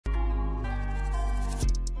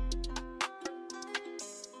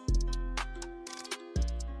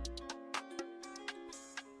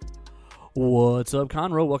What's up,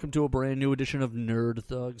 Conroe? Welcome to a brand new edition of Nerd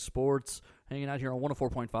Thug Sports. Hanging out here on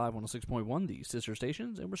 104.5, 106.1, the sister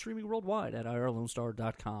stations, and we're streaming worldwide at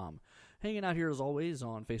irlonestar.com. Hanging out here, as always,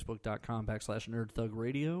 on facebook.com/Nerd Thug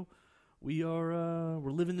Radio. We're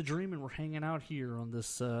living the dream, and we're hanging out here on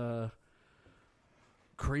this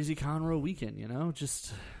crazy Conroe weekend, you know?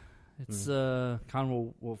 Just, it's,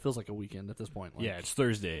 Conroe, well, it feels like a weekend at this point. Like, yeah, it's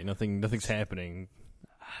Thursday. Nothing's happening.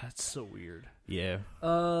 That's so weird. Yeah.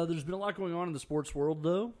 There's been a lot going on in the sports world,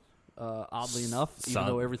 though. Oddly enough, even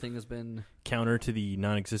though everything has been counter to the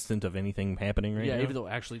non-existent of anything happening right now. Yeah, even though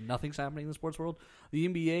actually nothing's happening in the sports world, the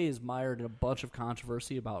NBA is mired in a bunch of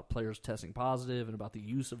controversy about players testing positive and about the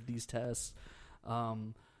use of these tests.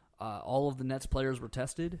 All of the Nets players were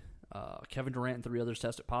tested. Kevin Durant and 3 others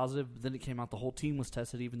tested positive. Then it came out the whole team was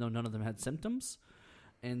tested, even though none of them had symptoms.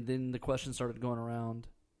 And then the question started going around,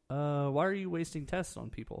 why are you wasting tests on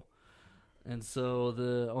people? And so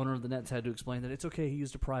the owner of the Nets had to explain that it's okay. He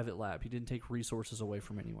used a private lab. He didn't take resources away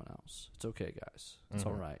from anyone else. It's okay, guys. It's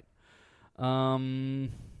all right.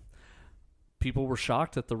 People were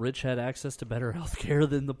shocked that the rich had access to better health care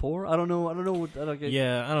than the poor. I don't know. I don't get.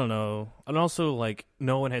 Yeah, I don't know. And also, like,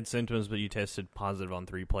 no one had symptoms, but you tested positive on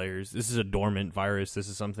 3 players. This is a dormant virus. This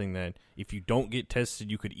is something that if you don't get tested,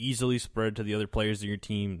 you could easily spread to the other players in your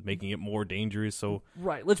team, making it more dangerous. So,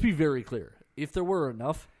 right. Let's be very clear. If there were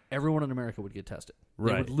enough, everyone in America would get tested.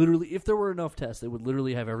 They right. would literally, if there were enough tests, they would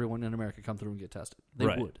literally have everyone in America come through and get tested. They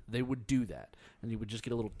right. would. They would do that. And you would just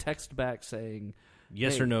get a little text back saying,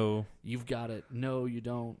 yes hey, or no. You've got it. No, you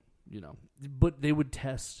don't. You know. But they would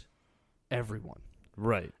test everyone.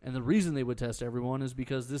 Right. And the reason they would test everyone is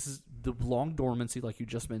because this is the long dormancy, like you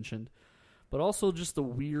just mentioned, but also just the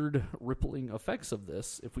weird rippling effects of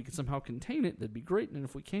this. If we could somehow contain it, that'd be great. And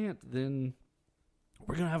if we can't, then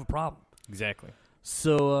we're going to have a problem. Exactly.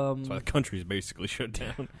 So that's why the country's basically shut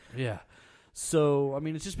down. Yeah. So, I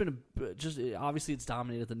mean, it's just been obviously it's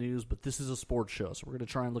dominated the news, but this is a sports show, so we're going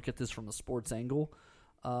to try and look at this from the sports angle.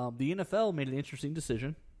 The NFL made an interesting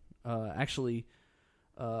decision. According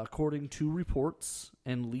to reports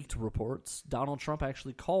and leaked reports, Donald Trump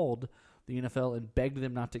actually called the NFL and begged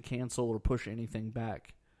them not to cancel or push anything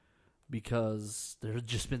back because there's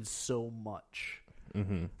just been so much.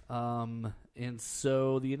 Mm-hmm. And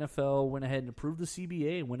so the NFL went ahead and approved the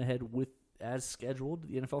CBA and went ahead with, as scheduled,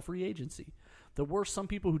 the NFL free agency. There were some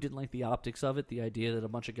people who didn't like the optics of it, the idea that a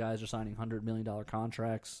bunch of guys are signing $100 million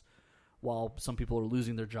contracts while some people are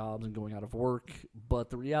losing their jobs and going out of work. But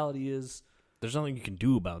the reality is, there's nothing you can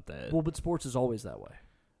do about that. Well, but sports is always that way.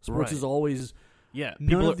 Sports right. is always... Yeah.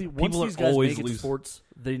 Once these guys make it to sports,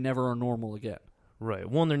 they never are normal again. Right.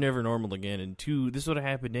 1, they're never normal again. And 2, this would have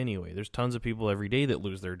happened anyway. There's tons of people every day that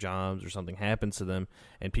lose their jobs or something happens to them,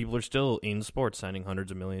 and people are still in sports signing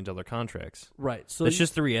hundreds of $million contracts. Right. So that's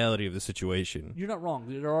just the reality of the situation. You're not wrong.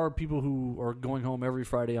 There are people who are going home every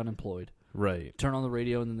Friday unemployed. Right. Turn on the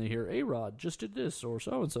radio and then they hear, A-Rod just did this, or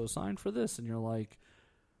so-and-so signed for this, and you're like,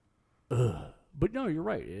 ugh. But no, you're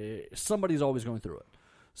right. Somebody's always going through it.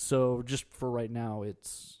 So just for right now,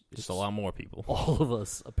 it's just a lot more people. All of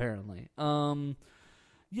us, apparently.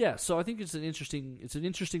 Yeah, so I think it's an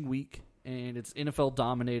interesting week, and it's NFL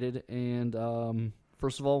dominated. And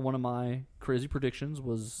first of all, one of my crazy predictions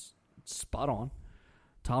was spot on.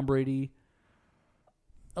 Tom Brady.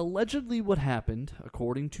 Allegedly, what happened,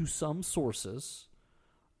 according to some sources,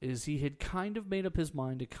 is he had kind of made up his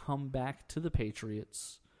mind to come back to the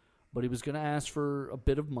Patriots, but he was going to ask for a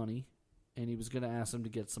bit of money, and he was going to ask them to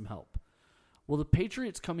get some help. Well, the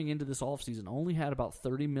Patriots coming into this offseason only had about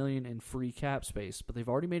 $30 million in free cap space, but they've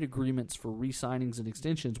already made agreements for re-signings and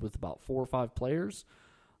extensions with about 4 or 5 players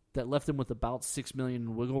that left them with about $6 million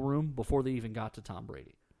in wiggle room before they even got to Tom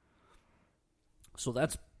Brady. So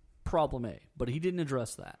that's problem A, but he didn't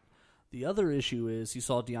address that. The other issue is he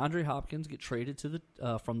saw DeAndre Hopkins get traded to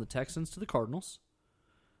from the Texans to the Cardinals,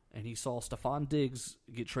 and he saw Stephon Diggs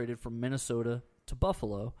get traded from Minnesota to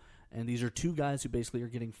Buffalo, and these are 2 guys who basically are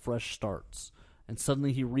getting fresh starts. And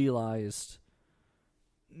suddenly he realized,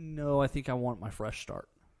 no, I think I want my fresh start.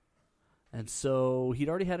 And so he'd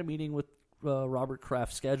already had a meeting with Robert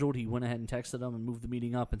Kraft scheduled. He went ahead and texted him and moved the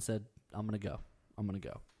meeting up and said, I'm going to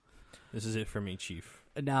go. This is it for me, Chief.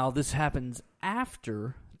 Now, this happens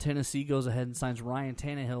after Tennessee goes ahead and signs Ryan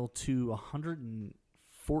Tannehill to $114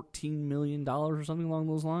 million or something along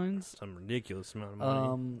those lines. Some ridiculous amount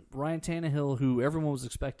of money. Ryan Tannehill, who everyone was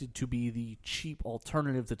expected to be the cheap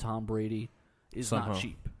alternative to Tom Brady, is not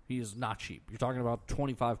cheap. He is not cheap. You're talking about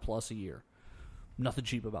 25 plus a year. Nothing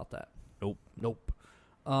cheap about that. Nope.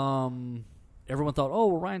 Everyone thought, oh,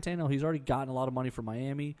 well, Ryan Tannehill, he's already gotten a lot of money from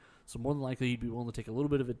Miami, so more than likely he'd be willing to take a little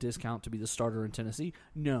bit of a discount to be the starter in Tennessee.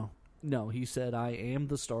 No, No, he said, I am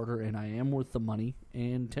the starter and I am worth the money.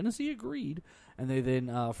 And Tennessee agreed. And they then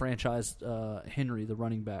franchised Henry, the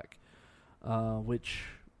running back, which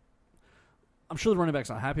I'm sure the running back's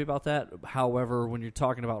not happy about that. However, when you're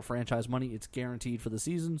talking about franchise money, it's guaranteed for the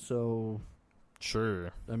season. So,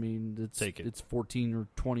 sure. I mean, it's $14 or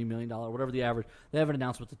 $20 million, whatever the average. They haven't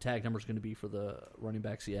announced what the tag number is going to be for the running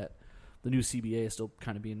backs yet. The new CBA is still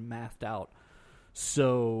kind of being mathed out.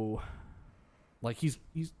 So, like,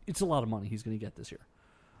 it's a lot of money he's going to get this year.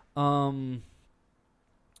 Tom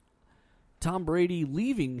Brady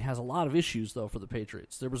leaving has a lot of issues, though, for the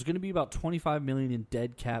Patriots. There was going to be about $25 million in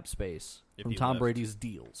dead cap space from Tom Brady's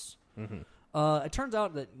deals. Mm-hmm. It turns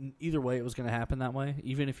out that either way it was going to happen that way.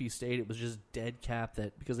 Even if he stayed, it was just dead cap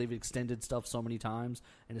because they've extended stuff so many times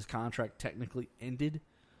and his contract technically ended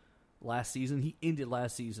last season. He ended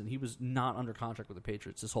last season. He was not under contract with the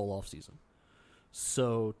Patriots this whole offseason.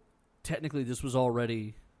 So technically this was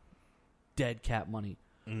already dead cap money.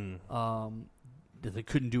 That they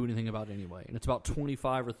couldn't do anything about anyway. And it's about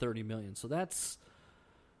 25 or 30 million. So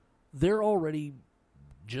they're already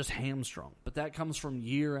just hamstrung. But that comes from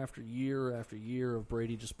year after year after year of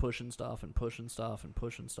Brady just pushing stuff and pushing stuff and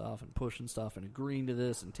pushing stuff and pushing stuff and agreeing to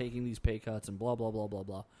this and taking these pay cuts and blah, blah, blah, blah,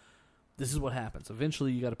 blah. This is what happens.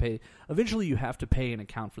 Eventually you have to pay and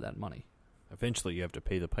account for that money. Eventually you have to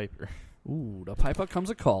pay the piper. Ooh, the piper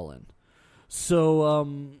comes a calling. So,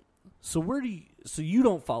 so you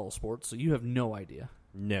don't follow sports, so you have no idea.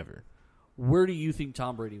 Never. Where do you think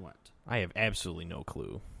Tom Brady went? I have absolutely no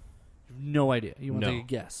clue. No idea. You want to No. take a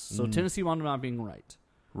guess. So Tennessee wound up not being right.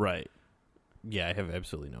 Right. Yeah, I have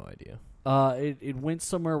absolutely no idea. It went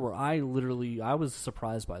somewhere where I was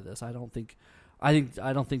surprised by this. I don't think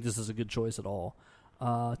this is a good choice at all.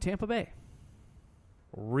 Tampa Bay.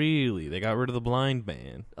 Really? They got rid of the blind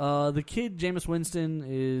man. The kid Jameis Winston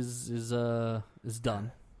is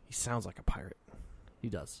done. He sounds like a pirate. He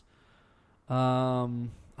does. I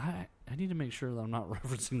need to make sure that I'm not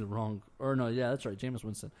referencing the wrong. Or no, yeah, that's right, Jameis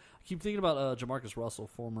Winston. I keep thinking about Jamarcus Russell,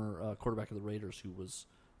 former quarterback of the Raiders, who was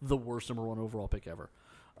the worst number 1 overall pick ever.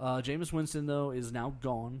 Jameis Winston, though, is now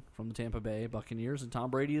gone from the Tampa Bay Buccaneers, and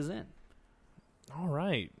Tom Brady is in. All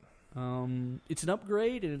right. It's an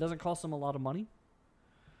upgrade, and it doesn't cost them a lot of money.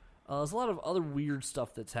 There's a lot of other weird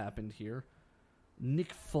stuff that's happened here.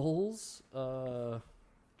 Nick Foles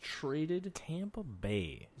traded. Tampa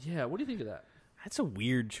Bay. Yeah, what do you think of that? That's a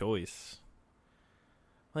weird choice.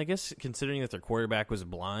 I guess considering that their quarterback was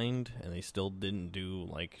blind and they still didn't do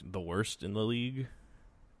like the worst in the league,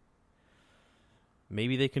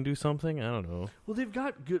 maybe they can do something. I don't know. Well, they've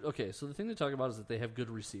got good. Okay, so the thing they talk about is that they have good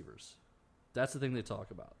receivers. That's the thing they talk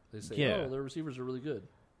about. They say, Yeah. "Oh, their receivers are really good."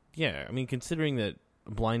 Yeah, I mean, considering that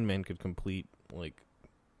a blind man could complete like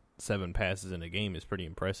 7 passes in a game is pretty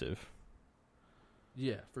impressive.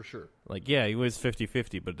 Yeah, for sure. Like, yeah, he was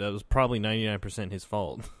 50-50, but that was probably 99% his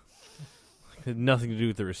fault. It had nothing to do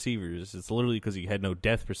with the receivers. It's literally because he had no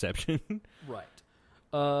depth perception. Right.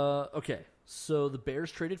 Okay, so the Bears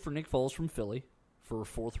traded for Nick Foles from Philly for a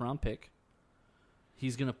 4th-round pick.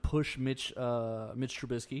 He's going to push Mitch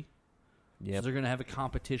Trubisky. Yeah, So they're going to have a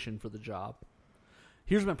competition for the job.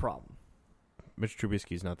 Here's my problem. Mitch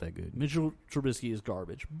Trubisky's not that good. Mitchell Trubisky is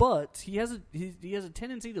garbage, but he has a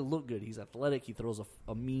tendency to look good. He's athletic. He throws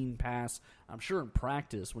a mean pass. I'm sure in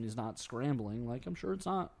practice when he's not scrambling, I'm sure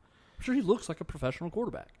he looks like a professional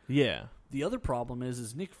quarterback. Yeah. The other problem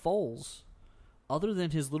is Nick Foles, other than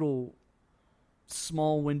his little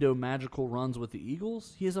small window magical runs with the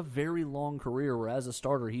Eagles, he has a very long career where as a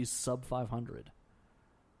starter he's sub 500.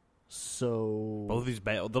 So Both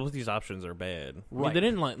these options are bad. I Right. mean, they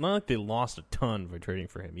didn't not like they lost a ton by trading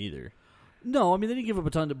for him either. No, I mean they didn't give up a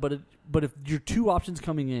ton, but if your 2 options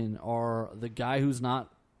coming in are the guy who's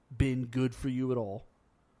not been good for you at all,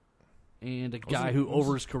 and a guy who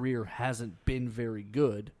over his career hasn't been very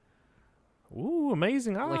good, Ooh,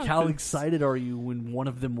 amazing! like how excited are you when one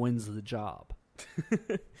of them wins the job?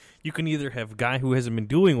 You can either have guy who hasn't been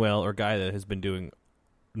doing well or guy that has been doing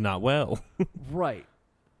not well. Right?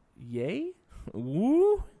 Yay?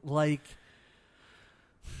 Ooh, Like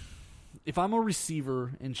if I'm a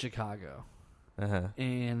receiver in Chicago.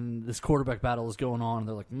 And this quarterback battle is going on, and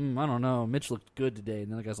they're like, I don't know, Mitch looked good today.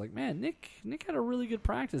 And then the guy's like, man, Nick had a really good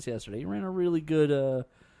practice yesterday. He ran a really good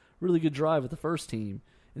drive with the first team.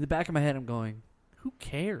 In the back of my head, I'm going, who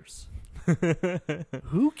cares?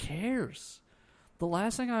 Who cares? The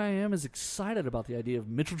last thing I am is excited about the idea of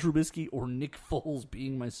Mitchell Trubisky or Nick Foles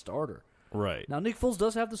being my starter. right. Now, Nick Foles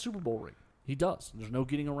does have the Super Bowl ring. He does. There's no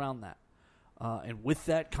getting around that. And with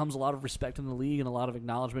that comes a lot of respect in the league and a lot of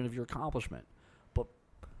acknowledgement of your accomplishment. But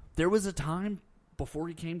there was a time before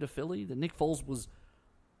he came to Philly that Nick Foles was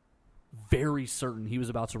very certain he was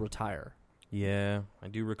about to retire. Yeah, I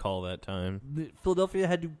do recall that time. Philadelphia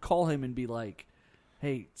had to call him and be like,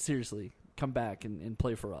 hey, seriously, come back and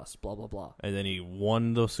play for us, blah, blah, blah. And then he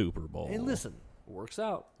won the Super Bowl. And listen, works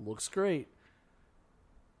out, looks great.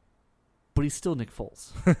 But he's still Nick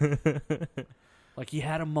Foles. Like, he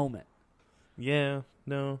had a moment. Yeah,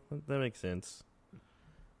 no, that makes sense.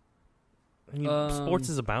 I mean, sports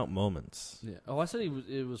is about moments. Yeah. Oh, I said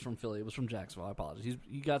it was from Philly. It was from Jacksonville. I apologize.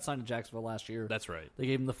 He got signed to Jacksonville last year. That's right. They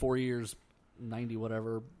gave him the 4 years, 90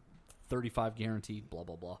 whatever, 35 guaranteed, blah,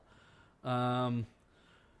 blah, blah.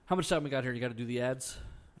 How much time we got here? You got to do the ads?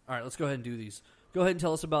 All right, let's go ahead and do these. Go ahead and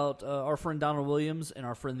tell us about our friend Donald Williams and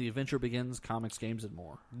our friend The Adventure Begins, comics, games, and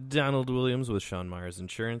more. Donald Williams with Sean Myers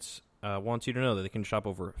Insurance wants you to know that they can shop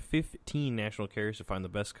over 15 national carriers to find the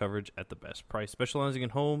best coverage at the best price, specializing in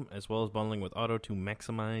home as well as bundling with auto to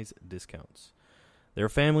maximize discounts. They're a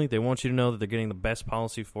family. They want you to know that they're getting the best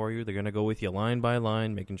policy for you. They're going to go with you line by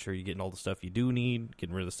line, making sure you're getting all the stuff you do need,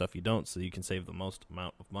 getting rid of the stuff you don't, so you can save the most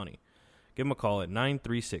amount of money. Give them a call at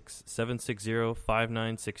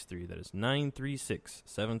 936-760-5963. That is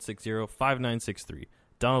 936-760-5963.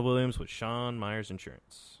 Donald Williams with Sean Myers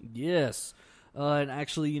Insurance. Yes. And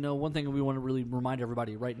actually, one thing we want to really remind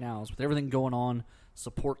everybody right now is with everything going on,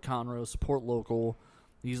 support Conroe, support local.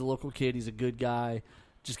 He's a local kid. He's a good guy.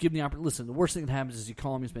 Just give him the opportunity. Listen, the worst thing that happens is you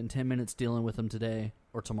call him, you spend 10 minutes dealing with him today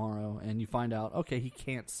or tomorrow, and you find out, okay, he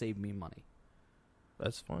can't save me money.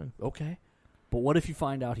 That's fine. Okay. But what if you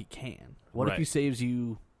find out he can? What if he saves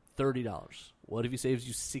you $30? What if he saves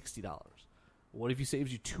you $60? What if he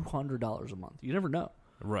saves you $200 a month? You never know.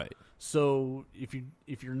 Right. So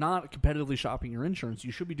if you're not competitively shopping your insurance,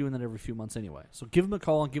 you should be doing that every few months anyway. So give him a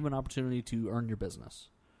call and give him an opportunity to earn your business.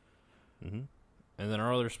 Mm-hmm. And then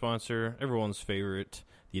our other sponsor, everyone's favorite,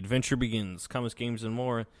 The Adventure Begins, comics, games, and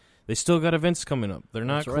more. They still got events coming up. They're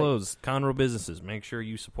not closed. Conroe businesses. Make sure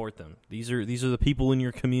you support them. These are the people in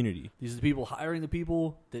your community. These are the people hiring the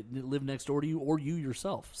people that live next door to you or you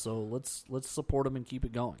yourself. So let's support them and keep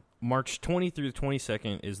it going. March 20 through the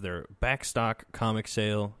 22nd is their Backstock comic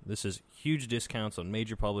sale. This is huge discounts on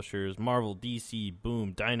major publishers, Marvel, DC,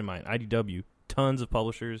 Boom, Dynamite, IDW, tons of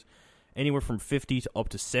publishers, anywhere from 50 to up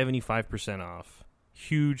to 75% off.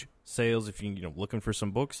 Huge sales if you're looking for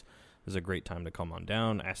some books. This is a great time to come on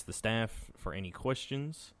down, ask the staff for any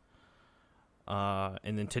questions.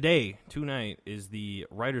 And then tonight, is the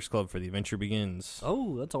Writers Club for The Adventure Begins.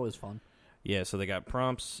 Oh, that's always fun. Yeah, so they got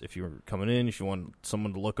prompts. If you're coming in, if you want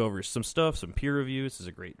someone to look over some stuff, some peer reviews, this is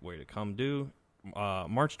a great way to come do.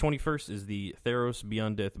 March 21st is the Theros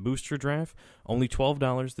Beyond Death Booster Draft. Only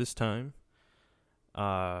 $12 this time.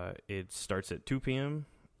 It starts at 2 p.m.,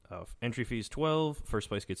 entry fee is $12. First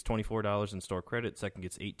place gets $24 in store credit. Second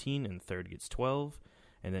gets $18, and third gets $12.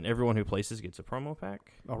 And then everyone who places gets a promo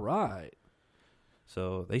pack. All right.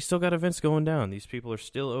 So they still got events going down. These people are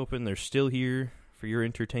still open. They're still here for your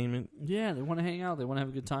entertainment. Yeah, they want to hang out. They want to have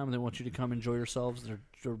a good time. They want you to come enjoy yourselves.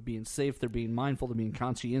 They're being safe. They're being mindful. They're being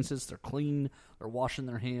conscientious. They're clean. They're washing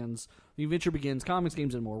their hands. The Adventure Begins, comics,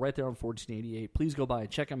 games, and more, right there on 1488. Please go by,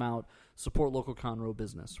 check them out, support local Conroe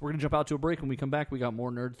business. We're going to jump out to a break. When we come back, we got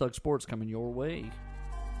more Nerd Thug Sports coming your way.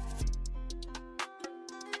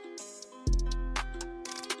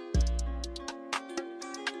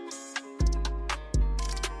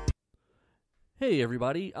 Hey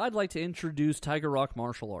everybody, I'd like to introduce Tiger Rock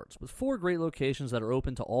Martial Arts. With 4 great locations that are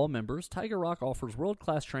open to all members, Tiger Rock offers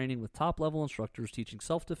world-class training with top-level instructors teaching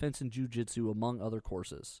self-defense and jiu-jitsu among other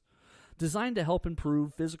courses. Designed to help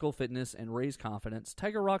improve physical fitness and raise confidence,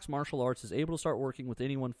 Tiger Rock's martial arts is able to start working with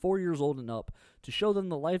anyone 4 years old and up to show them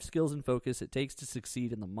the life skills and focus it takes to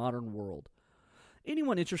succeed in the modern world.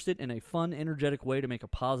 Anyone interested in a fun, energetic way to make a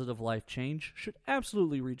positive life change should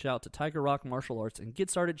absolutely reach out to Tiger Rock Martial Arts and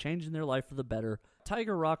get started changing their life for the better.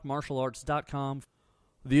 TigerRockMartialArts.com.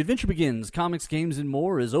 The Adventure Begins, comics, games, and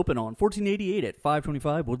more is open on 1488 at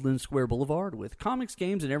 525 Woodland Square Boulevard. With comics,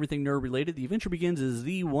 games, and everything nerd-related, The Adventure Begins is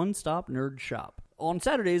the one-stop nerd shop. On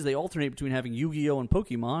Saturdays, they alternate between having Yu-Gi-Oh! And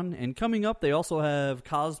Pokemon, and coming up, they also have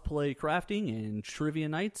cosplay crafting and trivia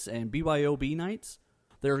nights and BYOB nights.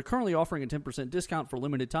 They're currently offering a 10% discount for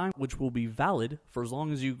limited time, which will be valid for as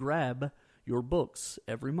long as you grab your books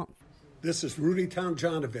every month. This is Rudy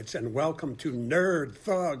Tomjanovich, and welcome to Nerd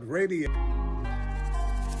Thug Radio.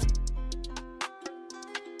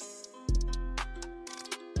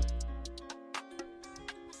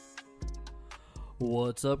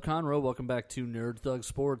 What's up, Conroe? Welcome back to Nerd Thug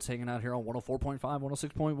Sports, hanging out here on 104.5,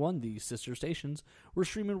 106.1, the sister stations. We're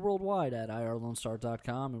streaming worldwide at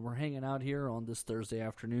irlonestar.com, and we're hanging out here on this Thursday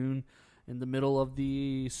afternoon in the middle of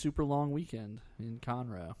the super long weekend in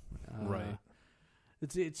Conroe. Right.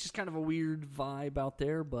 It's just kind of a weird vibe out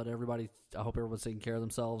there, but I hope everyone's taking care of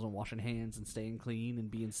themselves and washing hands and staying clean and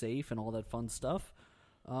being safe and all that fun stuff.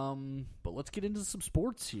 But let's get into some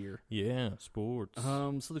sports here. Yeah, sports.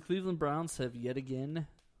 So the Cleveland Browns have yet again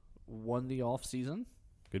won the offseason.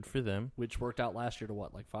 Good for them. Which worked out last year to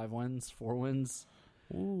what, like 5 wins, 4 wins?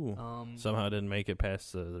 Ooh. Somehow didn't make it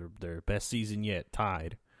past their best season yet,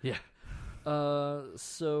 tied. Yeah.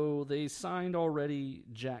 So they signed already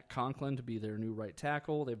Jack Conklin to be their new right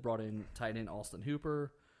tackle. They brought in tight end Austin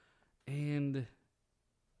Hooper. And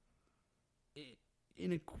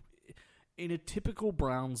in a typical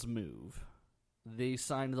Browns move, they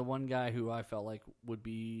signed the one guy who I felt like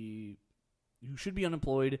who should be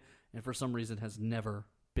unemployed and for some reason has never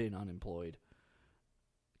been unemployed.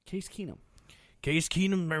 Case Keenum. Case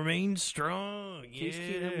Keenum remains strong. Case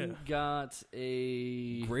Keenum got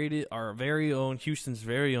graded our very own Houston's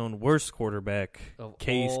very own worst quarterback, of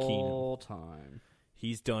Case all Keenum. time.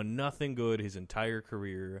 He's done nothing good his entire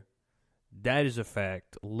career. That is a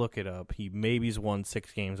fact. Look it up. He maybe's won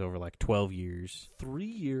 6 games over like 12 years. 3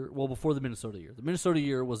 year. Well, before the Minnesota year. The Minnesota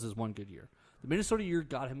year was his one good year. The Minnesota year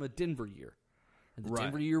got him a Denver year. And the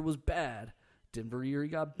Denver year was bad. Denver year he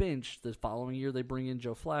got benched. The following year they bring in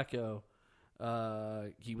Joe Flacco.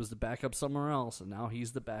 He was the backup somewhere else, and now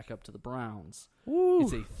he's the backup to the Browns. Woo.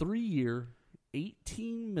 It's a 3-year,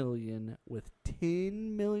 $18 million with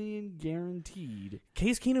 $10 million guaranteed.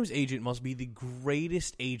 Case Keenum's agent must be the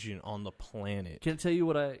greatest agent on the planet. Can I tell you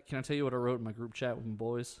what I wrote in my group chat with my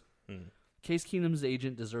boys? Case Keenum's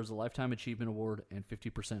agent deserves a Lifetime Achievement Award and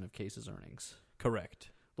 50% of Case's earnings.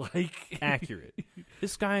 Correct. Like accurate.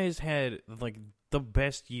 This guy has had like the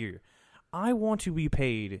best year. I want to be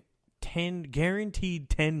paid guaranteed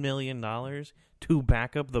 $10 million to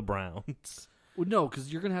back up the Browns. Well, no,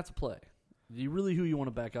 because you're gonna have to play. Who you want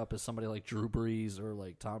to back up is somebody like Drew Brees or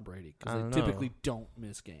like Tom Brady because they typically don't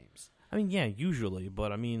miss games. I mean, yeah, usually,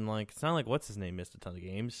 but I mean, like it's not like what's his name missed a ton of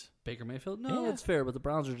games. Baker Mayfield? No, that's fair, but the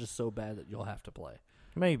Browns are just so bad that you'll have to play.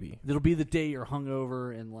 Maybe it'll be the day you're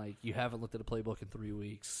hungover and like you haven't looked at a playbook in 3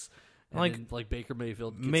 weeks. And then, Baker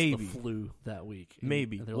Mayfield gets the flu that week.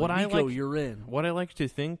 Maybe. And Nico, you're in. What I like to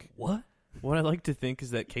think. What? What I like to think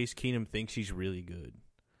is that Case Keenum thinks he's really good.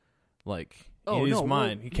 Like in his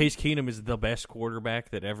mind, Case Keenum is the best quarterback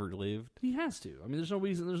that ever lived. He has to. I mean, there's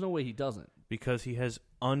no way he doesn't. Because he has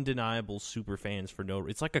undeniable super fans for no.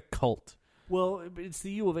 It's like a cult. Well, it's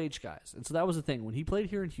the U of H guys, and so that was the thing when he played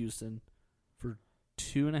here in Houston for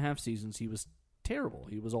 2.5 seasons. He was terrible.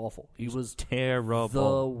 He was awful. He was terrible.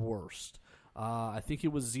 The worst. I think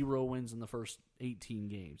it was 0 wins in the first 18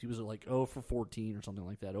 games. He was like 0 for 14 or something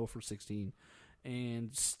like that, 0 for 16,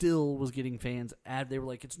 and still was getting fans. They were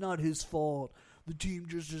like, it's not his fault. The team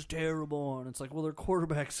just is terrible. And it's like, well, their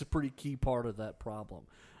quarterback's a pretty key part of that problem.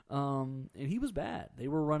 And he was bad. They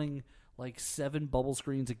were running like 7 bubble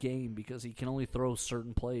screens a game because he can only throw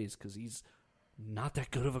certain plays because he's not that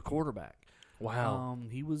good of a quarterback. Wow.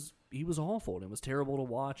 He was awful, and it was terrible to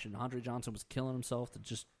watch, and Andre Johnson was killing himself to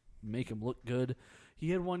just make him look good.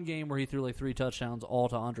 He had one game where he threw like 3 touchdowns, all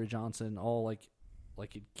to Andre Johnson, all like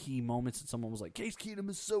at key moments, and someone was like, Case Keenum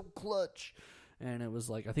is so clutch. And it was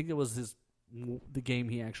like, I think it was the game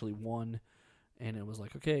he actually won, and it was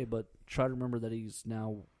like, okay, but try to remember that he's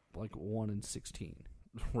now like 1-16.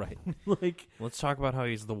 Right. Like, let's talk about how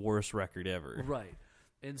he's the worst record ever. Right.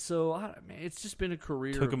 And so, man, it's just been a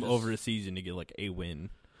career. Took him over a season to get like a win.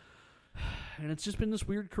 And it's just been this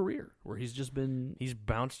weird career where he's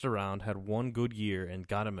bounced around, had one good year, and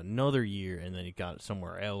got him another year, and then he got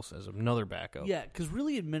somewhere else as another backup. Yeah, because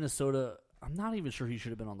really in Minnesota, I'm not even sure he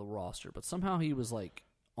should have been on the roster, but somehow he was like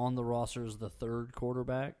on the roster as the 3rd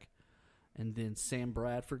quarterback, and then Sam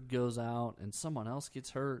Bradford goes out, and someone else gets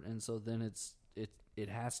hurt, and so then it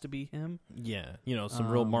has to be him. Yeah, some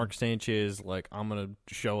real Mark Sanchez, like I'm gonna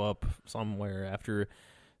show up somewhere after.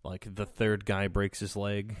 Like the 3rd guy breaks his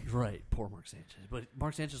leg. Right, poor Mark Sanchez. But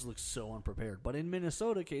Mark Sanchez looks so unprepared. But in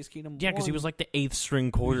Minnesota, Case Keenum yeah, because he was like the 8th string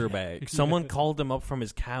quarterback. Someone called him up from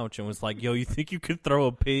his couch and was like, yo, you think you could throw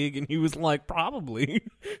a pig? And he was like, probably.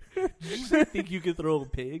 You think you could throw a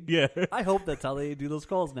pig? Yeah. I hope that's how they do those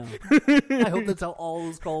calls now. I hope that's how all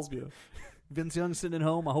those calls go. Vince Young's sitting at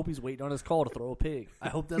home. I hope he's waiting on his call to throw a pig. I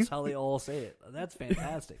hope that's how they all say it. That's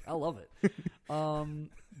fantastic. I love it.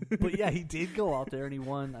 But yeah, he did go out there and he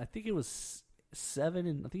won. I think it was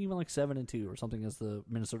 7, I think he won like 7-2 or something as the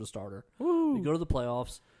Minnesota starter. Woo. They go to the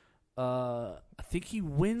playoffs. I think he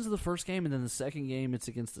wins the first game, and then the second game it's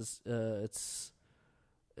against this.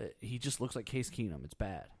 He just looks like Case Keenum. It's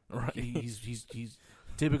bad. Right. He's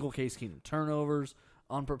typical Case Keenum. Turnovers,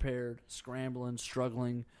 unprepared, scrambling,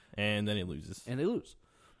 struggling. And then he loses. And they lose.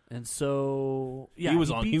 And so he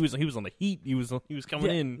was on the Heat. He was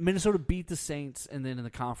coming in. Minnesota beat the Saints, and then in the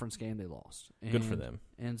conference game they lost. Good for them.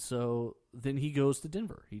 And so then he goes to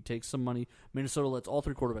Denver. He takes some money. Minnesota lets all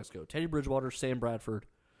 3 quarterbacks go: Teddy Bridgewater, Sam Bradford,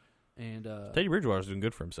 and Teddy Bridgewater's doing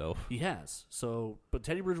good for himself. He has. So, but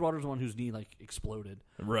Teddy Bridgewater's the one whose knee exploded,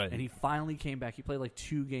 right? And he finally came back. He played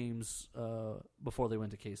 2 games before they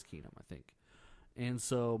went to Case Keenum, I think. And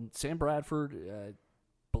so Sam Bradford, I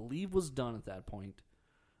believe, was done at that point.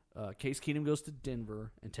 Case Keenum goes to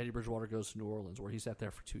Denver, and Teddy Bridgewater goes to New Orleans, where he sat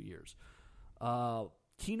there for 2 years.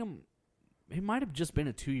 Keenum, it might have just been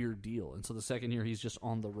a 2-year deal, and so the second year he's just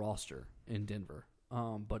on the roster in Denver.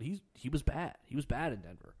 But he was bad. He was bad in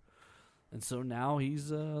Denver, and so now he's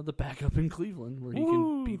the backup in Cleveland, where he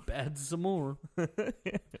can be bad some more.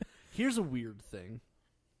 Here's a weird thing.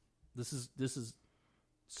 This is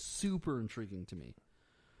super intriguing to me.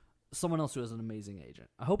 Someone else who has an amazing agent.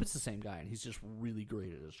 I hope it's the same guy, and he's just really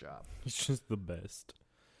great at his job. He's just the best.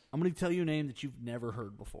 I'm going to tell you a name that you've never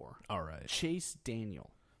heard before. All right. Chase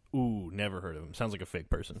Daniel. Ooh, never heard of him. Sounds like a fake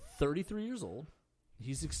person. 33 years old.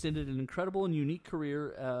 He's extended an incredible and unique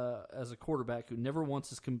career as a quarterback who never once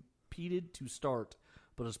has competed to start,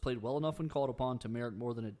 but has played well enough when called upon to merit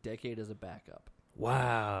more than a decade as a backup.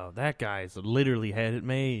 Wow, that guy's literally had it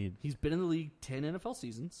made. He's been in the league 10 NFL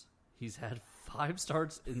seasons. He's had 5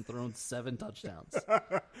 starts and thrown 7 touchdowns.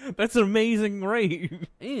 That's an amazing rate.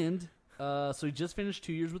 And so he just finished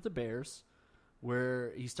 2 years with the Bears,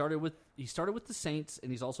 where he started with the Saints,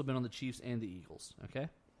 and he's also been on the Chiefs and the Eagles. Okay,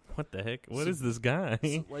 what the heck? What is this guy?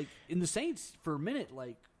 So, in the Saints for a minute,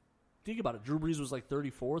 think about it. Drew Brees was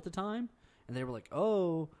 34 at the time, and they were like,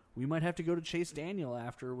 "Oh, we might have to go to Chase Daniel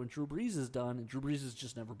after when Drew Brees is done," and Drew Brees has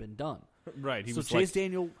just never been done. Right. So Chase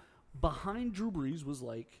Daniel behind Drew Brees was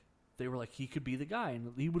they were he could be the guy,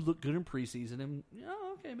 and he would look good in preseason, and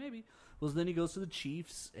okay, maybe. Well, then he goes to the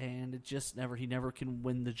Chiefs, and he never can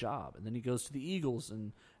win the job. And then he goes to the Eagles,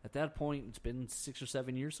 and at that point, it's been 6 or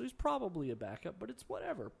 7 years, so he's probably a backup, but it's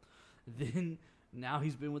whatever. Then now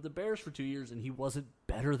he's been with the Bears for 2 years, and he wasn't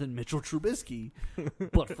better than Mitchell Trubisky,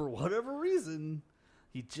 but for whatever reason,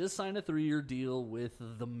 he just signed a 3-year deal with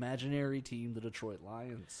the imaginary team, the Detroit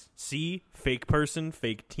Lions. See? Fake person,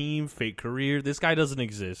 fake team, fake career. This guy doesn't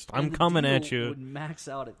exist. I'm coming at you. Would max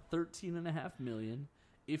out at $13.5 million.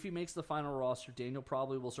 If he makes the final roster, Daniel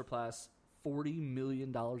probably will surpass $40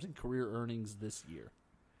 million in career earnings this year.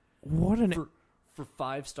 For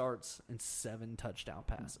 5 starts and 7 touchdown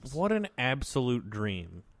passes. What an absolute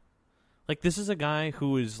dream. This is a guy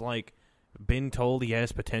who is been told he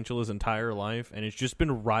has potential his entire life, and it's just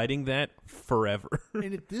been riding that forever.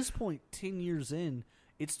 And at this point, 10 years in,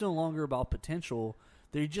 it's no longer about potential.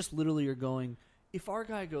 They just literally are going, if our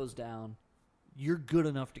guy goes down, you're good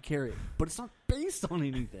enough to carry it. But it's not based on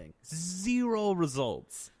anything. 0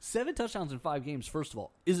 results. 7 touchdowns in 5 games, first of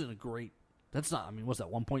all, isn't a great... That's not... what's that,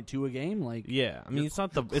 1.2 a game? Yeah, it's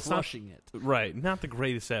not the... It's crushing it. Right, not the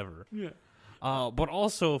greatest ever. Yeah. But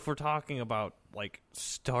also, if we're talking about,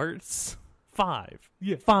 starts... 5.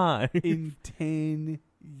 Yeah. 5. In 10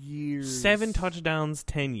 years. 7 touchdowns,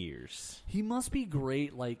 10 years. He must be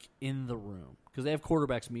great, in the room. Because they have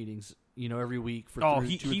quarterbacks meetings, every week for 2 or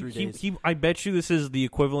 3 days. I bet you this is the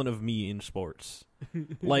equivalent of me in sports.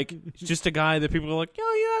 Just a guy that people are like,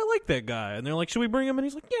 oh, yeah, I like that guy. And they're like, should we bring him? And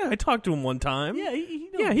he's like, yeah, I talked to him one time. Yeah, he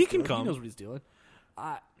knows yeah, he can come. He knows what he's doing.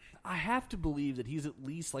 I have to believe that he's at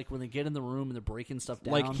least when they get in the room and they're breaking stuff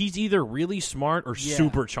down. He's either really smart or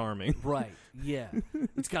super charming. Right. Yeah.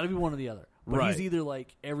 It's got to be one or the other. But right. He's either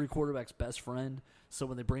every quarterback's best friend. So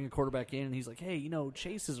when they bring a quarterback in and he's like, hey,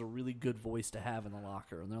 Chase is a really good voice to have in the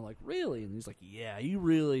locker. And they're like, really? And he's like, yeah, you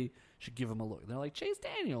really should give him a look. And they're like, Chase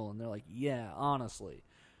Daniel. And they're like, yeah, honestly.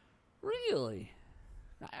 Really?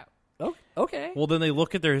 Okay. Well, then they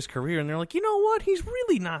look at his career and they're like, you know what? He's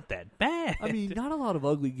really not that bad. Not a lot of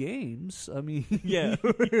ugly games. Yeah.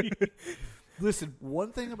 Listen,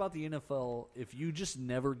 one thing about the NFL, if you just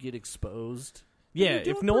never get exposed. Yeah,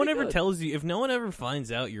 if no one ever tells you, if no one ever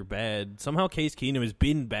finds out you're bad, somehow Case Keenum has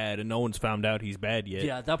been bad and no one's found out he's bad yet.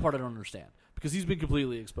 Yeah, that part I don't understand. Because he's been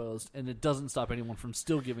completely exposed, and it doesn't stop anyone from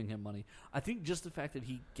still giving him money. I think just the fact that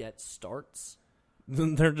he gets starts.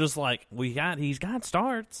 They're just like, he's got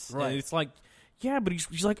starts. Right. And it's like, yeah, but he's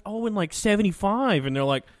 0-75. And they're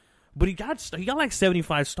like, but he got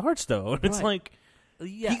 75 starts, though. And it's like,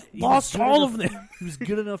 yeah, he lost all of them. He was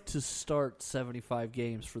good enough to start 75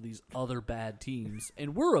 games for these other bad teams,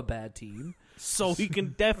 and we're a bad team. So he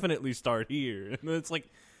can definitely start here. And it's like,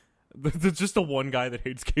 there's just the one guy that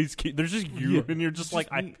hates Case Keenum. There's just you, and you're just like,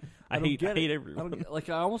 I hate everyone.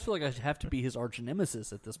 I almost feel like I have to be his arch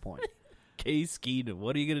nemesis at this point. Case Keenum,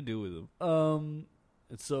 what are you going to do with him?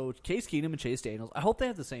 And so Case Keenum and Chase Daniels, I hope they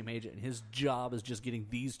have the same agent, and his job is just getting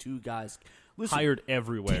these two guys hired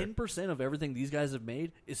everywhere. 10% of everything these guys have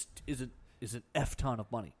made is an F ton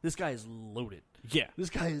of money. This guy is loaded. Yeah. This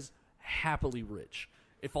guy is happily rich.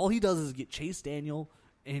 If all he does is get Chase Daniel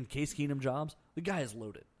and Case Keenum jobs, the guy is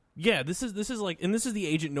loaded. Yeah, this is like, and this is the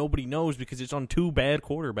agent nobody knows because it's on two bad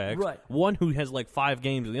quarterbacks. Right. One who has like 5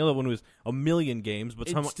 games, and the other one who has 1,000,000 games. But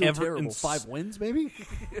It's somehow still terrible. 5 wins, maybe?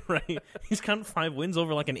 right? He's got 5 wins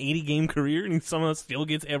over like an 80-game career, and he somehow still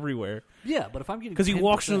gets everywhere. Yeah, but if I'm getting Because he 10%,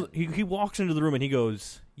 walks into the room and he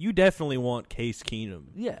goes, "You definitely want Case Keenum."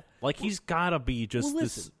 Yeah. Like he's gotta be just Well,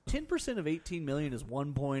 this. listen, 10% of $18 million is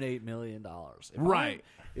 $1.8 million. Right.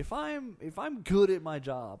 If I'm good at my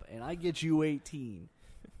job and I get you 18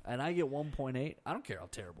 and I get 1.8, I don't care how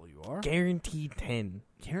terrible you are. Guaranteed 10.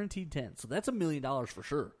 Guaranteed 10. So that's $1 million for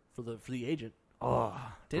sure for the agent. Oh,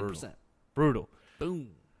 10%. Brutal. Boom.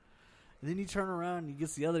 And then you turn around and he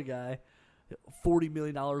gets the other guy $40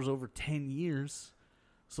 million over 10 years.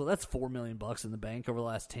 So that's $4 million in the bank over the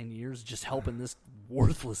last 10 years, just helping this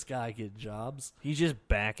worthless guy get jobs. He just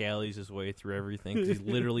back alleys his way through everything because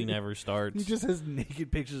he literally never starts. He just has naked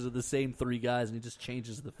pictures of the same 3 guys, and he just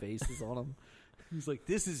changes the faces on them. He's like,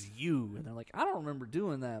 "This is you," and they're like, "I don't remember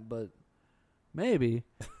doing that, but maybe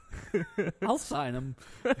I'll sign him."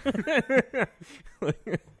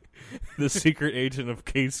 The secret agent of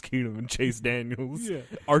Case Keenum and Chase Daniels,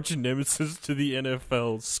 arch nemesis to the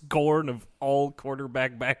NFL, scorn of all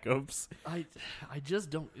quarterback backups. I just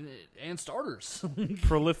don't, and starters.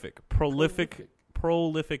 Prolific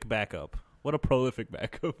backup. What a prolific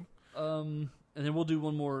backup. And then we'll do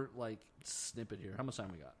one more snippet here. How much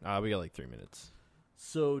time we got? We got like 3 minutes.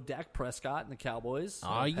 So Dak Prescott and the Cowboys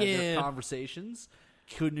Oh, had their yeah. conversations,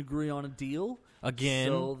 couldn't agree on a deal Again.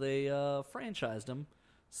 so they franchised him.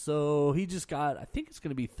 So he just got, I think it's going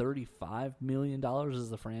to be $35 million is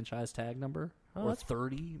the franchise tag number, Oh, or that's-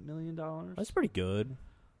 $30 million. That's pretty good.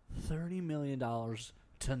 $30 million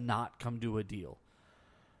to not come to a deal.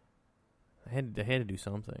 They had to do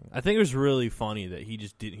something. I think it was really funny that he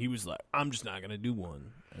just didn't. He was like, "I'm just not going to do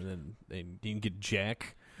one," and then they didn't get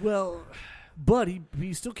jack. Well, but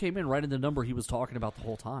he still came in right in the number he was talking about the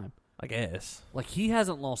whole time. I guess. Like, he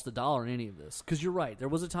hasn't lost a dollar in any of this. Because you're right. There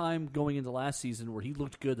was a time going into last season where he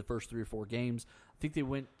looked good the first 3 or 4 games. I think they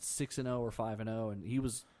went 6-0 or 5-0, and he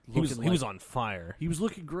was looking He was on fire. He was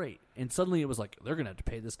looking great. And suddenly it was like, they're going to have to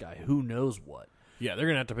pay this guy who knows what. Yeah, they're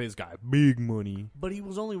going to have to pay this guy big money. But he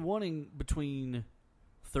was only wanting between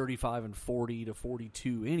 35 and 40 to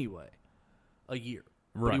 42 anyway a year.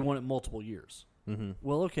 But he Right. wanted multiple years. Mm-hmm.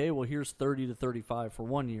 Well, okay, here's 30 to 35 for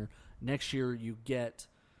 1 year. Next year you get,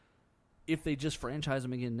 if they just franchise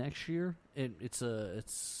him again next year, it's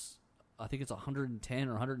I think it's 110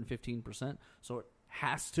 or 115%. So it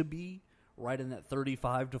has to be right in that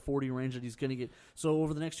 35 to 40 range that he's going to get. So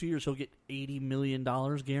over the next 2 years he'll get $80 million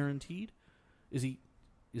guaranteed. Is he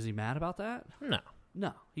mad about that?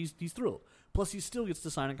 No, he's thrilled. Plus he still gets to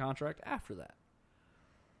sign a contract after that.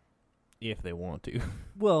 If they want to.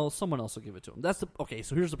 Well, someone else will give it to him. Okay,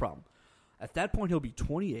 so here's the problem. At that point, he'll be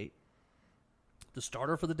 28, the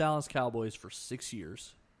starter for the Dallas Cowboys for 6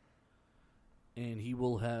 years, and he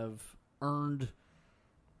will have earned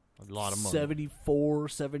A lot of money. 74,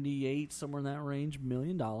 78, somewhere in that range, $1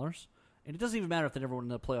 million. And it doesn't even matter if they never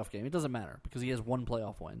win a playoff game. It doesn't matter because he has 1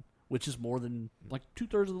 playoff win, which is more than like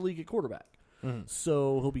 2/3 of the league at quarterback. Mm-hmm.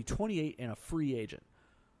 So he'll be 28 and a free agent.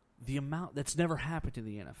 The amount that's never happened in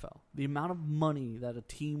the NFL, the amount of money that a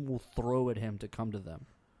team will throw at him to come to them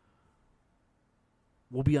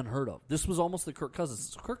will be unheard of. This was almost the Kirk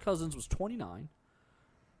Cousins. So Kirk Cousins was 29,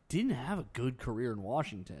 didn't have a good career in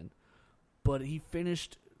Washington, but he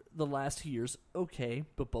finished the last 2 years okay,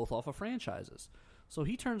 but both off of franchises. So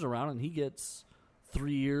he turns around and he gets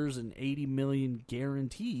 3 years and $80 million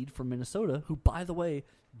guaranteed from Minnesota, who, by the way,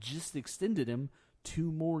 just extended him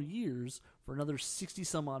 2 more years for another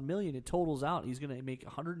 60-some-odd million. It totals out. He's going to make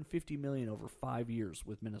 $150 million over 5 years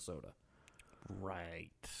with Minnesota. Right.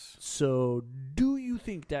 So do you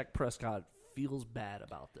think Dak Prescott feels bad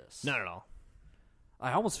about this? Not at all.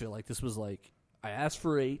 I almost feel like this was like, I asked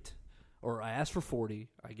for 8, or I asked for 40,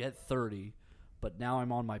 I get 30, but now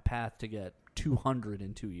I'm on my path to get 200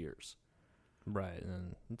 in 2 years. Right.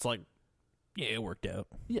 And it's like, yeah, it worked out.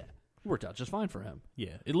 Yeah, it worked out just fine for him.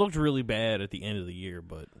 Yeah. It looked really bad at the end of the year,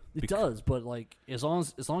 but It does, but like as long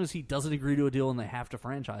as he doesn't agree to a deal and they have to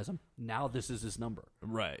franchise him, now this is his number.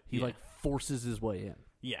 Right. He yeah. like forces his way in.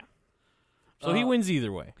 Yeah. So he wins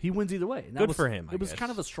either way. He wins either way. And that Good was, for him, I It was guess.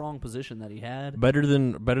 kind of a strong position that he had. Better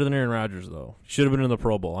than Aaron Rodgers though. Should have been in the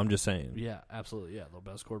Pro Bowl. I'm just saying. Yeah, absolutely. Yeah, the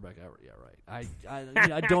best quarterback ever. Yeah, right.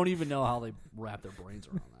 I don't even know how they wrap their brains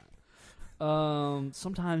around that.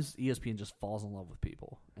 Sometimes ESPN just falls in love with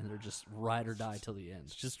people, and they're just ride or die till the end.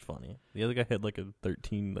 It's just funny. The other guy had like a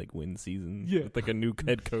 13 win season. Yeah. With like a new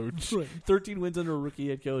head coach. Right. 13 wins under a rookie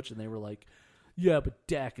head coach, and they were like, "Yeah, but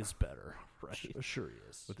Dak is better." Right. Sure he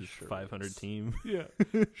is. With his sure 500 is. team. Yeah.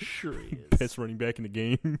 Sure he is. Best running back in the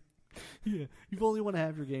game. Yeah. You've only want to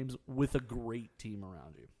have your games with a great team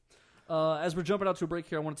around you. As we're jumping out to a break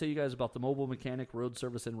here, I want to tell you guys about the Mobile Mechanic Road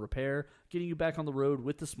Service and Repair, getting you back on the road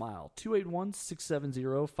with a smile.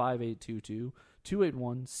 281-670-5822.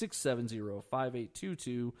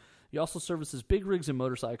 281-670-5822. He also services big rigs and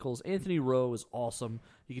motorcycles. Anthony Rowe is awesome.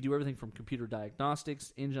 He can do everything from computer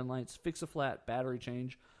diagnostics, engine lights, fix-a-flat, battery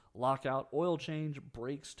change, lockout, oil change,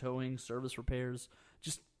 brakes, towing, service repairs,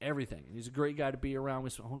 just everything. And he's a great guy to be around.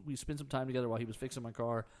 We spent some time together while he was fixing my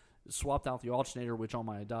car. Swapped out the alternator, which on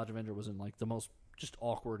my Dodge Avenger was in like the most just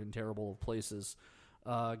awkward and terrible of places.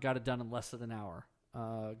 Got it done in less than an hour.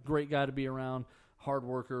 Great guy to be around, hard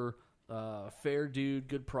worker, fair dude,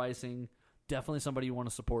 good pricing. Definitely somebody you want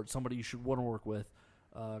to support, somebody you should want to work with.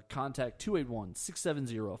 Contact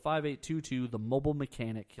 281-670-5822, the Mobile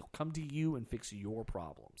Mechanic. He'll come to you and fix your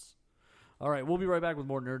problems. All right, we'll be right back with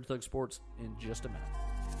more Nerd Thug Sports in just a minute.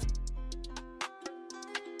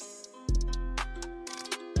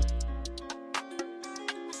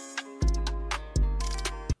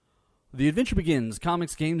 The Adventure Begins,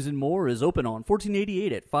 Comics, Games, and More is open on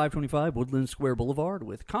 1488 at 525 Woodland Square Boulevard.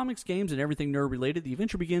 With comics, games, and everything nerd-related, The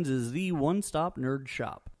Adventure Begins is the one-stop nerd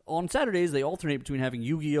shop. On Saturdays, they alternate between having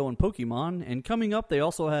Yu-Gi-Oh! And Pokemon, and coming up, they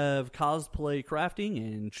also have cosplay crafting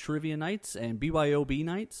and trivia nights and BYOB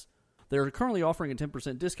nights. They're currently offering a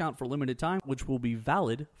 10% discount for limited time, which will be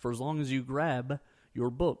valid for as long as you grab your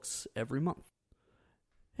books every month.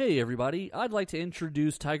 Hey everybody, I'd like to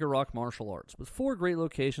introduce Tiger Rock Martial Arts. With 4 great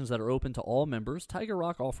locations that are open to all members, Tiger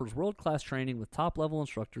Rock offers world-class training with top-level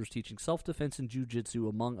instructors teaching self-defense and jiu-jitsu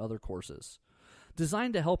among other courses.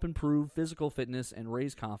 Designed to help improve physical fitness and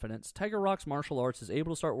raise confidence, Tiger Rock's martial arts is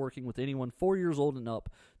able to start working with anyone 4 years old and up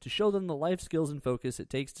to show them the life skills and focus it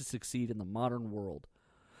takes to succeed in the modern world.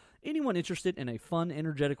 Anyone interested in a fun,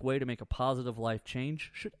 energetic way to make a positive life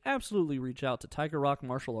change should absolutely reach out to Tiger Rock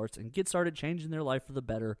Martial Arts and get started changing their life for the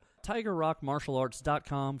better.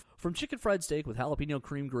 TigerRockMartialArts.com. From chicken fried steak with jalapeno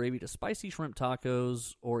cream gravy to spicy shrimp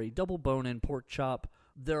tacos or a double bone-in pork chop,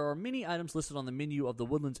 there are many items listed on the menu of the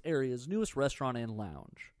Woodlands area's newest restaurant and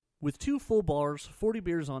lounge. With 2 full bars, 40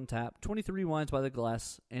 beers on tap, 23 wines by the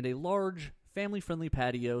glass, and a large, family-friendly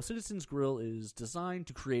patio, Citizens Grill is designed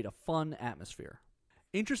to create a fun atmosphere.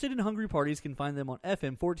 Interested in hungry parties can find them on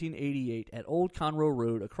FM 1488 at Old Conroe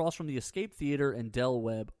Road across from the Escape Theater and Del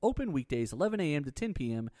Webb, open weekdays 11 a.m. to 10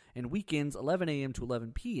 p.m. and weekends 11 a.m. to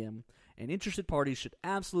 11 p.m. And interested parties should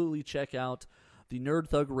absolutely check out the Nerd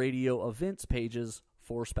Thug Radio events pages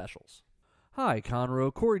for specials. Hi,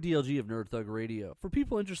 Conroe. Corey DLG of Nerd Thug Radio. For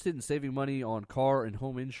people interested in saving money on car and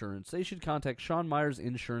home insurance, they should contact Sean Myers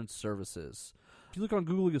Insurance Services. If you look on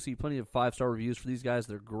Google, you'll see plenty of 5-star reviews for these guys.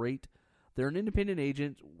 They're great. They're an independent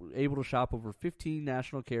agent able to shop over 15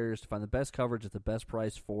 national carriers to find the best coverage at the best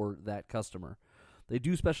price for that customer. They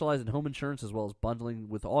do specialize in home insurance as well as bundling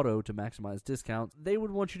with auto to maximize discounts. They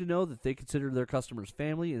would want you to know that they consider their customers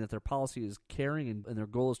family and that their policy is caring and their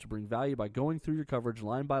goal is to bring value by going through your coverage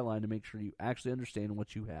line by line to make sure you actually understand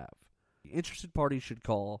what you have. The interested parties should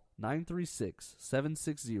call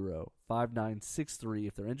 936-760-5963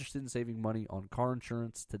 if they're interested in saving money on car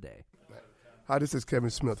insurance today. Hi, this is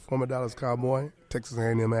Kevin Smith, former Dallas Cowboy, Texas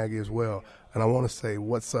A&M Aggie as well, and I want to say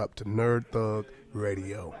what's up to Nerd Thug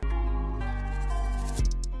Radio.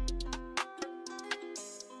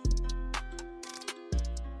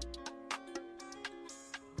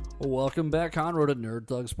 Welcome back, Conroe, to Nerd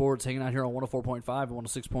Thug Sports, hanging out here on 104.5 and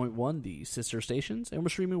 106.1, the sister stations, and we're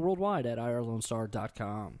streaming worldwide at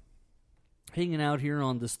irlonestar.com. Hanging out here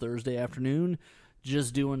on this Thursday afternoon,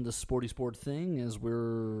 just doing the sporty sport thing as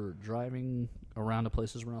we're driving around to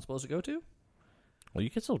places we're not supposed to go to. Well,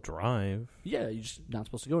 you can still drive. Yeah, you're just not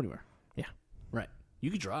supposed to go anywhere. Yeah. Right.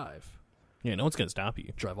 You can drive. Yeah, no one's going to stop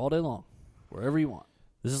you. Drive all day long, wherever you want.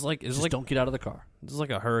 This is like Just don't get out of the car. This is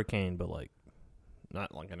like a hurricane, but like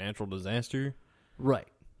not like a natural disaster. Right.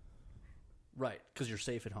 Right, because you're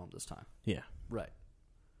safe at home this time. Yeah. Right.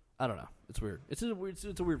 I don't know. It's weird. It's a weird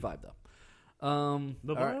vibe, though. The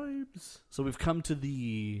vibes. Right. So we've come to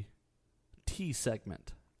the tea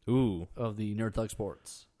segment Ooh. of the Nerd Thug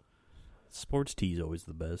Sports. Sports tea is always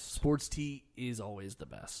the best. Sports tea is always the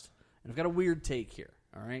best. And I've got a weird take here,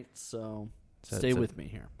 all right? So stay with me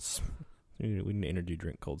here. We need an energy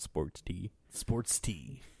drink called Sports Tea. Sports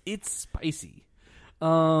tea. It's spicy.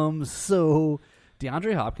 So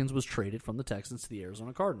DeAndre Hopkins was traded from the Texans to the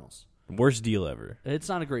Arizona Cardinals. Worst deal ever. It's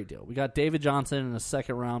not a great deal. We got David Johnson and a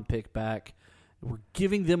second-round pick back. We're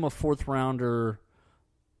giving them a fourth-rounder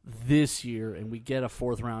this year, and we get a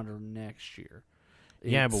fourth-rounder next year.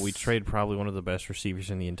 Yeah, but we trade probably one of the best receivers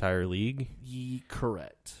in the entire league.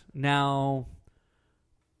 Correct. Now,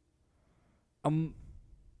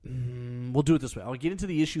 we'll do it this way. I'll get into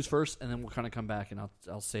the issues first, and then we'll kind of come back, and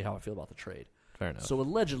I'll say how I feel about the trade. Fair enough. So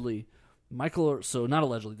allegedly, not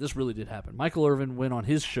allegedly, this really did happen. Michael Irvin went on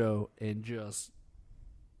his show and just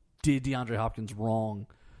did DeAndre Hopkins wrong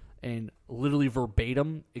and literally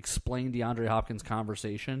verbatim explained DeAndre Hopkins'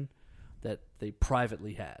 conversation that they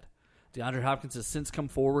privately had. DeAndre Hopkins has since come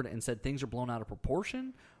forward and said things are blown out of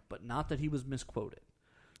proportion, but not that he was misquoted.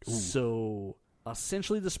 Ooh. So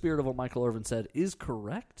essentially the spirit of what Michael Irvin said is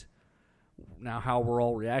correct. Now how we're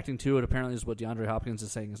all reacting to it apparently is what DeAndre Hopkins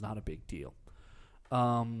is saying is not a big deal.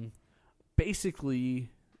 Basically,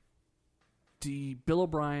 Bill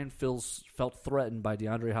O'Brien felt threatened by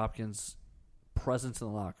DeAndre Hopkins' presence in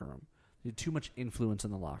the locker room. He had too much influence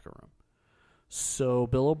in the locker room. So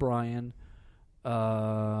Bill O'Brien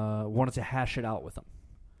wanted to hash it out with him.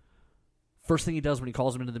 First thing he does when he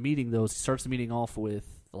calls him into the meeting, though, is he starts the meeting off with,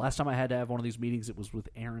 the last time I had to have one of these meetings, it was with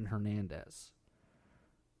Aaron Hernandez.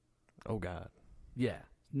 Oh, God. Yeah,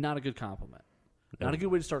 not a good compliment. No. Not a good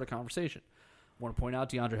way to start a conversation. I want to point out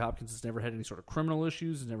DeAndre Hopkins has never had any sort of criminal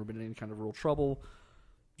issues, has never been in any kind of real trouble.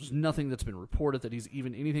 There's nothing that's been reported that he's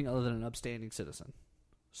even anything other than an upstanding citizen.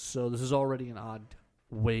 So this is already an odd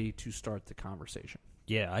way to start the conversation.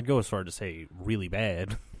 Yeah, I'd go as far to say really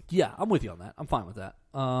bad. Yeah, I'm with you on that. I'm fine with that.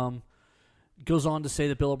 Goes on to say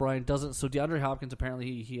that Bill O'Brien doesn't. So DeAndre Hopkins,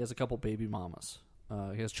 apparently he has a couple baby mamas.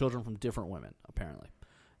 He has children from different women, apparently.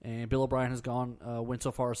 And Bill O'Brien has went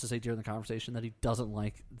so far as to say during the conversation that he doesn't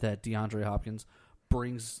like that DeAndre Hopkins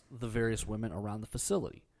brings the various women around the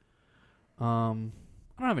facility. I don't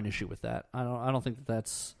have an issue with that. I don't think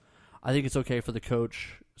that's. I think it's okay for the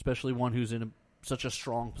coach, especially one who's in such a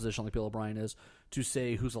strong position like Bill O'Brien is, to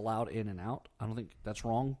say who's allowed in and out. I don't think that's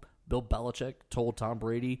wrong. Bill Belichick told Tom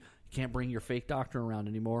Brady, you can't bring your fake doctor around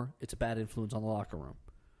anymore. It's a bad influence on the locker room.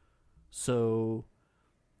 So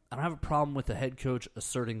I don't have a problem with the head coach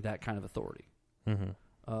asserting that kind of authority. Mm-hmm.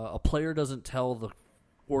 A player doesn't tell the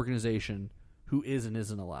organization who is and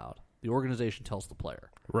isn't allowed. The organization tells the player.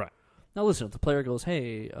 Right. Now listen, if the player goes,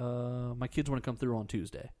 hey, my kids want to come through on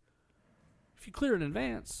Tuesday. If you clear it in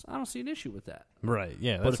advance, I don't see an issue with that. Right,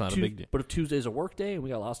 yeah, that's not a big deal. But if Tuesday's a work day and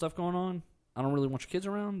we got a lot of stuff going on, I don't really want your kids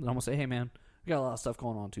around, then I'm going to say, hey, man, we got a lot of stuff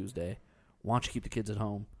going on Tuesday. Why don't you keep the kids at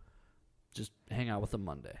home? Just hang out with them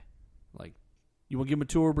Monday. Like, you want to give them a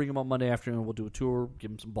tour, bring them on Monday afternoon, we'll do a tour,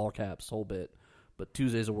 give them some ball caps, whole bit. But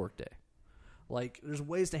Tuesday's a work day. Like, there's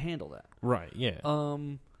ways to handle that. Right, yeah.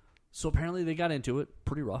 So apparently they got into it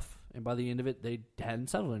pretty rough, and by the end of it, they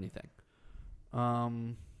hadn't settled anything.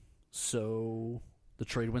 So the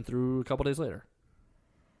trade went through a couple days later.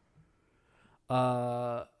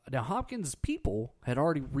 Now, Hopkins' people had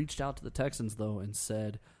already reached out to the Texans, though, and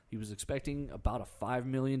said he was expecting about a $5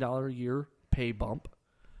 million a year pay bump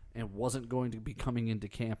and wasn't going to be coming into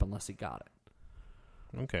camp unless he got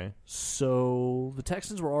it. Okay. So the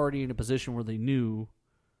Texans were already in a position where they knew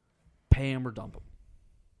pay him or dump him.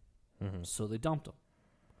 Mm-hmm. So they dumped him.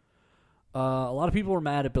 A lot of people were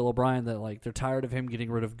mad at Bill O'Brien that like they're tired of him getting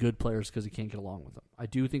rid of good players because he can't get along with them. I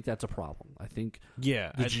do think that's a problem. I think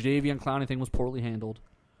the Jadeveon Clowney thing was poorly handled.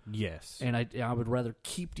 Yes. And I would rather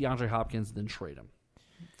keep DeAndre Hopkins than trade him.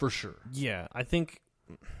 For sure. Yeah, I think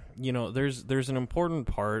there's an important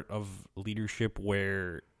part of leadership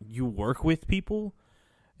where you work with people,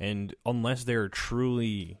 and unless they're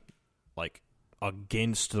truly like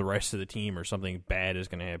against the rest of the team or something bad is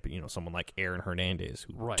going to happen, someone like Aaron Hernandez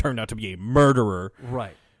who turned out to be a murderer.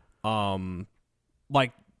 Right.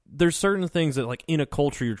 Like there's certain things that like in a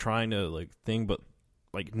culture you're trying to like think, but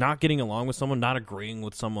like not getting along with someone, not agreeing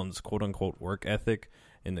with someone's quote unquote work ethic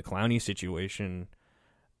in the Clowney situation,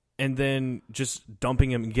 and then just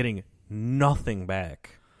dumping him and getting nothing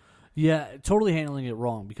back. Yeah, totally handling it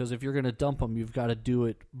wrong, because if you're going to dump him, you've got to do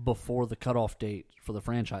it before the cutoff date for the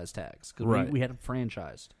franchise tags. Because we had him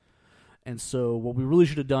franchised. And so what we really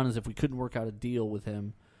should have done is if we couldn't work out a deal with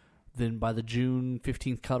him, then by the June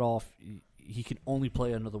 15th cutoff, he can only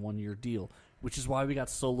play another one-year deal, which is why we got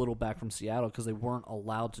so little back from Seattle, because they weren't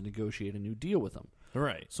allowed to negotiate a new deal with him.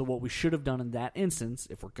 Right. So what we should have done in that instance,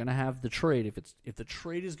 if we're going to have the trade, if the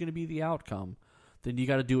trade is going to be the outcome, then you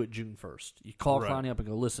got to do it June 1st. You call Clowney up and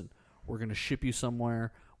go, listen, We're going to ship you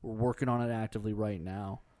somewhere. We're working on it actively right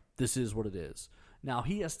now. This is what it is. Now,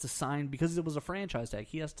 he has to sign, because it was a franchise tag,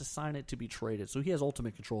 he has to sign it to be traded. So he has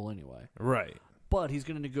ultimate control anyway. Right. But he's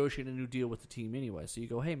going to negotiate a new deal with the team anyway. So you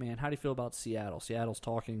go, hey, man, how do you feel about Seattle? Seattle's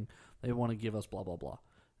talking. They want to give us blah, blah, blah.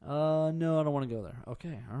 No, I don't want to go there.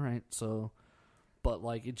 Okay, all right. So, but,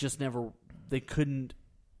 like, it just never, they couldn't,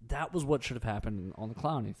 that was what should have happened on the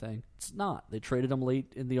Clowney thing. It's not. They traded him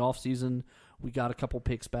late in the offseason. We got a couple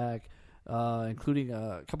picks back, including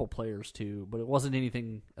a couple players, too. But it wasn't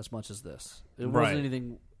anything as much as this. It wasn't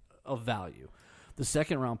anything of value. The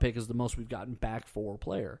second-round pick is the most we've gotten back for a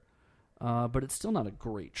player. But it's still not a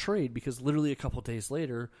great trade because literally a couple days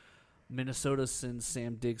later, Minnesota sends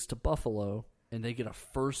Sam Diggs to Buffalo, and they get a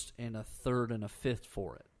first and a third and a fifth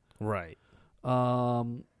for it. Right.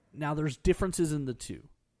 Now, there's differences in the two.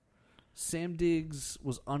 Sam Diggs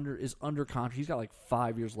is under contract. He's got like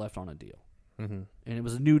 5 years left on a deal. Mm-hmm. And it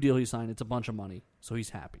was a new deal he signed. It's a bunch of money, so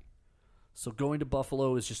he's happy. So going to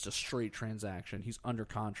Buffalo is just a straight transaction. He's under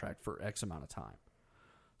contract for X amount of time.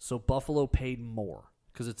 So Buffalo paid more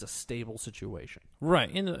because it's a stable situation.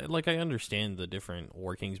 Right. And like I understand the different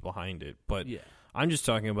workings behind it, but Yeah. I'm just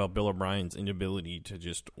talking about Bill O'Brien's inability to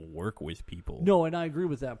just work with people. No, and I agree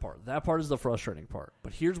with that part. That part is the frustrating part.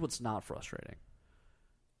 But here's what's not frustrating.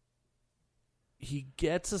 He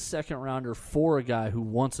gets a second-rounder for a guy who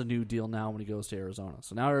wants a new deal now when he goes to Arizona.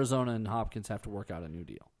 So now Arizona and Hopkins have to work out a new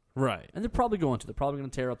deal. Right. And they're probably going to. They're probably going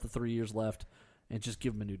to tear up the 3 years left and just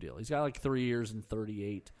give him a new deal. He's got like 3 years and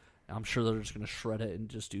 38. I'm sure they're just going to shred it and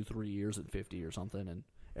just do 3 years and 50 or something, and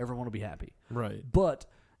everyone will be happy. Right. But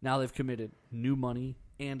now they've committed new money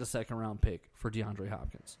and a second-round pick for DeAndre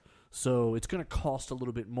Hopkins. So it's going to cost a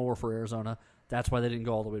little bit more for Arizona. That's why they didn't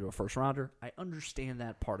go all the way to a first-rounder. I understand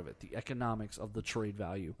that part of it, the economics of the trade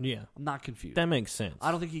value. Yeah. I'm not confused. That makes sense. I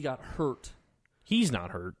don't think he got hurt. He's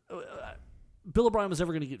not hurt. Bill O'Brien was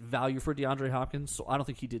never going to get value for DeAndre Hopkins, so I don't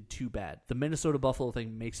think he did too bad. The Minnesota-Buffalo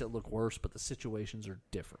thing makes it look worse, but the situations are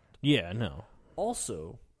different. Yeah, no.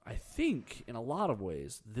 Also, I think, in a lot of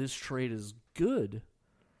ways, this trade is good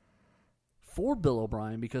for Bill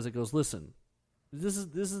O'Brien because it goes, listen, this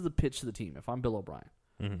is the pitch to the team. If I'm Bill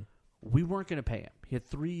O'Brien, we weren't going to pay him. He had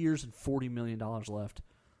 3 years and $40 million left.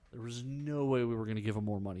 There was no way we were going to give him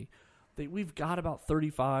more money. We've got about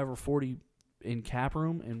 35 or 40 in cap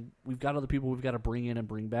room, and we've got other people we've got to bring in and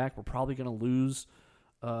bring back. We're probably going to lose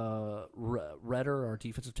Redder, our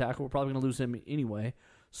defensive tackle. We're probably going to lose him anyway.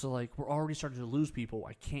 So, like, we're already starting to lose people.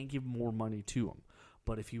 I can't give more money to him.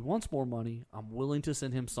 But if he wants more money, I'm willing to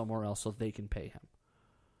send him somewhere else so they can pay him.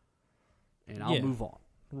 And I'll move on.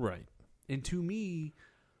 Right. And to me,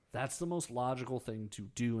 that's the most logical thing to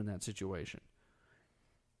do in that situation.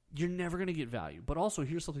 You're never going to get value. But also,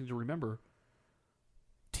 here's something to remember.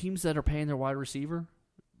 Teams that are paying their wide receiver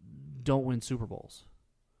don't win Super Bowls.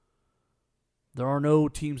 There are no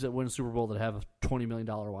teams that win a Super Bowl that have a $20 million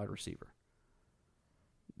wide receiver.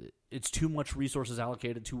 It's too much resources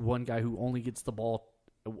allocated to one guy who only gets the ball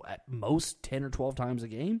at most 10 or 12 times a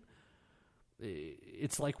game.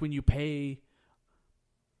 It's like when you pay...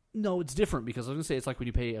 No, it's different because I was going to say it's like when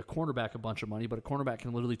you pay a cornerback a bunch of money, but a cornerback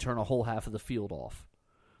can literally turn a whole half of the field off.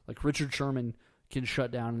 Like Richard Sherman can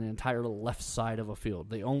shut down an entire left side of a field.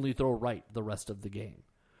 They only throw right the rest of the game.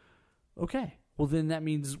 Okay, well then that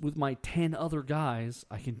means with my 10 other guys,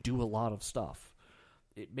 I can do a lot of stuff.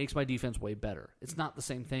 It makes my defense way better. It's not the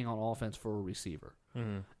same thing on offense for a receiver.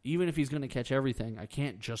 Mm-hmm. Even if he's going to catch everything, I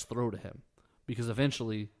can't just throw to him because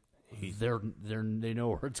eventually they know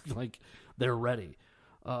where it's like they're ready.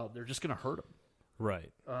 They're just going to hurt him.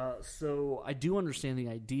 Right. So I do understand the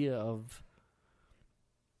idea of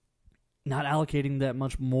not allocating that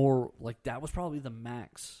much more. Like, that was probably the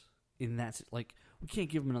max in that. Like, we can't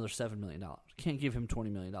give him another $7 million. We can't give him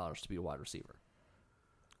 $20 million to be a wide receiver.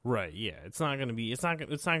 Right. Yeah. It's not going to be. It's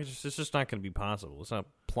just not going to be possible. It's not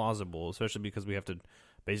plausible, especially because we have to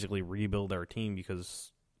basically rebuild our team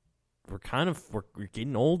because we're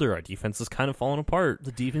getting older. Our defense is kind of falling apart.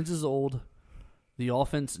 The defense is old. The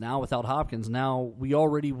offense now without Hopkins, now we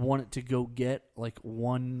already wanted to go get like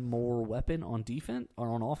one more weapon on defense or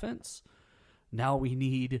on offense. Now we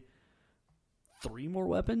need 3 more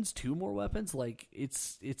weapons, 2 more weapons. Like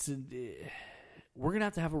we're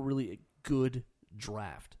gonna have a really good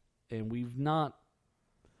draft, and we've not.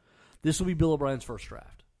 This will be Bill O'Brien's first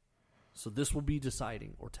draft, so this will be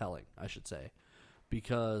deciding or telling, I should say,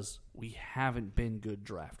 because we haven't been good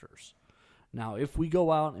drafters. Now, if we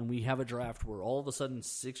go out and we have a draft where all of a sudden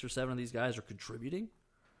 6 or 7 of these guys are contributing,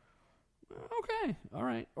 okay, all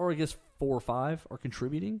right. Or I guess 4 or 5 are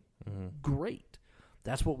contributing, great.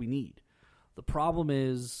 That's what we need. The problem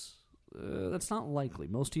is that's not likely.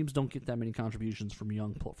 Most teams don't get that many contributions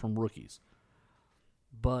from rookies.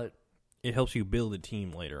 But it helps you build a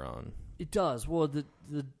team later on. It does. Well,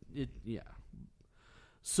 yeah.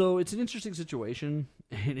 So it's an interesting situation,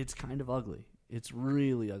 and it's kind of ugly. It's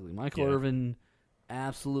really ugly. Michael Irvin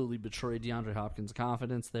absolutely betrayed DeAndre Hopkins'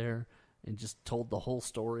 confidence there and just told the whole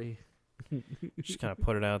story. Just kind of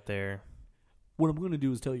put it out there. What I'm going to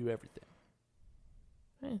do is tell you everything.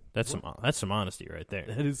 That's some honesty right there.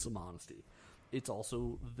 That is some honesty. It's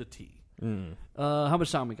also the tea. How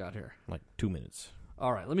much time we got here? Like 2 minutes.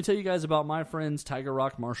 All right, let me tell you guys about my friends Tiger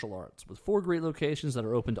Rock Martial Arts. With 4 great locations that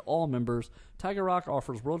are open to all members, Tiger Rock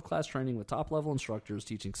offers world-class training with top-level instructors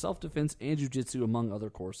teaching self-defense and jiu-jitsu among other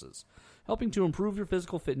courses. Helping to improve your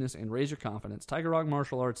physical fitness and raise your confidence, Tiger Rock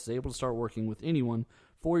Martial Arts is able to start working with anyone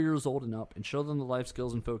 4 years old and up and show them the life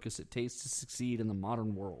skills and focus it takes to succeed in the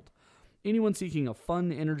modern world. Anyone seeking a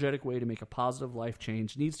fun, energetic way to make a positive life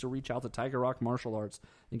change needs to reach out to Tiger Rock Martial Arts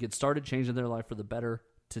and get started changing their life for the better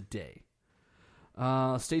today.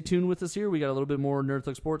 Stay tuned with us here. We got a little bit more Nerd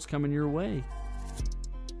Thug Sports coming your way.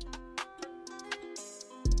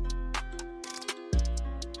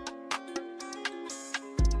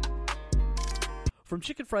 From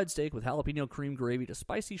chicken fried steak with jalapeno cream gravy to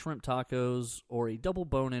spicy shrimp tacos or a double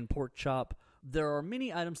bone-in pork chop, there are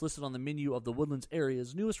many items listed on the menu of the Woodlands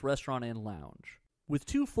area's newest restaurant and lounge. With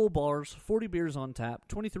 2 full bars, 40 beers on tap,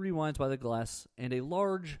 23 wines by the glass, and a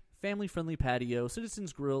large, family-friendly patio,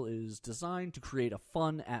 Citizens Grill is designed to create a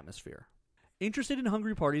fun atmosphere. Interested in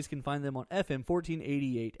hungry parties can find them on FM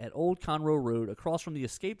 1488 at Old Conroe Road across from the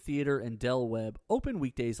Escape Theater and Del Webb, open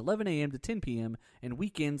weekdays 11 a.m. to 10 p.m. and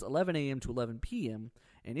weekends 11 a.m. to 11 p.m.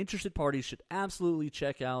 And interested parties should absolutely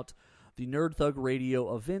check out the Nerd Thug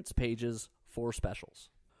Radio events pages for specials.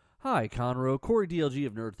 Hi, Conroe. Corey DLG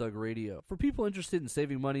of Nerd Thug Radio. For people interested in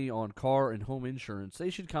saving money on car and home insurance,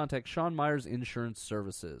 they should contact Sean Myers Insurance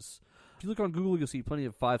Services. If you look on Google, you'll see plenty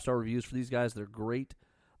of 5-star reviews for these guys. They're great.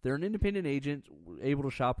 They're an independent agent able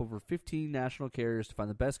to shop over 15 national carriers to find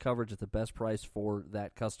the best coverage at the best price for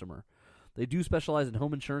that customer. They do specialize in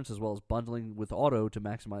home insurance as well as bundling with auto to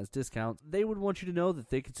maximize discounts. They would want you to know that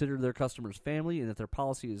they consider their customers family and that their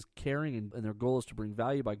policy is caring and their goal is to bring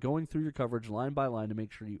value by going through your coverage line by line to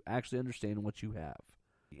make sure you actually understand what you have.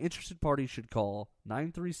 The interested parties should call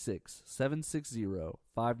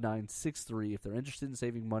 936-760-5963 if they're interested in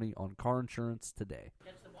saving money on car insurance today.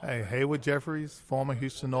 Hey, Haywood Jeffries, former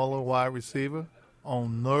Houston Oilers wide receiver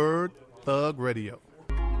on Nerd Thug Radio.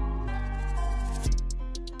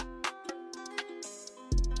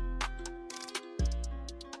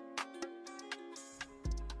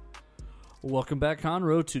 Welcome back,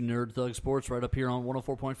 Conroe, to Nerd Thug Sports right up here on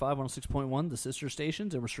 104.5, 106.1, the sister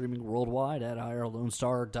stations, and we're streaming worldwide at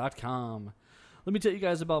irlonestar.com. Let me tell you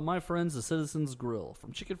guys about my friends, the Citizens Grill.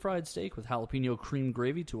 From chicken fried steak with jalapeno cream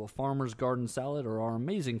gravy to a farmer's garden salad or our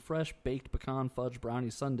amazing fresh baked pecan fudge brownie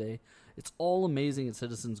sundae, it's all amazing at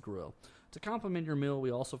Citizens Grill. To complement your meal, we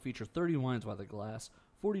also feature 30 wines by the glass,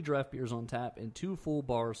 40 draft beers on tap, and 2 full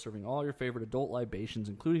bars serving all your favorite adult libations,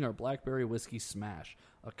 including our Blackberry Whiskey Smash,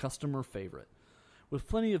 a customer favorite. With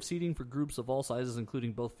plenty of seating for groups of all sizes,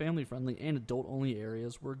 including both family-friendly and adult-only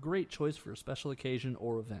areas, we're a great choice for a special occasion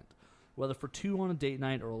or event. Whether for 2 on a date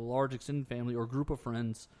night or a large extended family or group of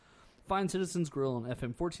friends, find Citizens Grill on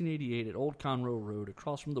FM 1488 at Old Conroe Road,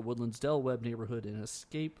 across from the Woodlands Del Webb neighborhood and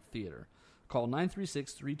Escape Theater. Call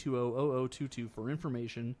 936-320-0022 for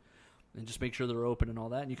information, and just make sure they're open and all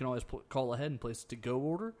that. And you can always call ahead and place a to-go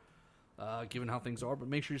order, given how things are. But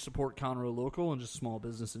make sure you support Conroe local and just small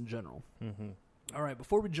business in general. Mm-hmm. All right,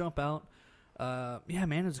 before we jump out,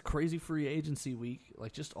 man, it's a crazy free agency week.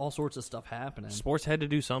 Like, just all sorts of stuff happening. Sports had to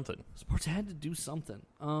do something.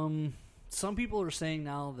 Some people are saying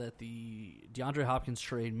now that the DeAndre Hopkins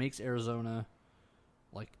trade makes Arizona,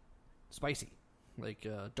 like, spicy. Like,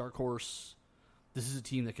 dark horse. This is a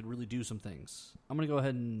team that could really do some things. I'm going to go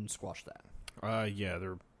ahead and squash that. Yeah,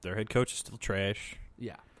 their head coach is still trash.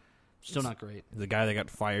 Yeah. Still not great. The guy that got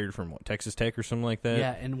fired from, Texas Tech or something like that?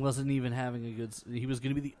 Yeah, and wasn't even having a good... He was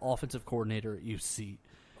going to be the offensive coordinator at UC.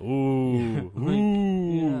 Ooh.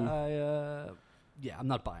 I'm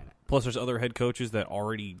not buying it. Plus, there's other head coaches that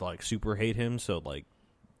already, super hate him, so,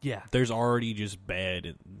 yeah, there's already just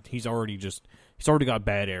bad... He's already got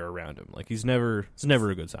bad air around him. It's never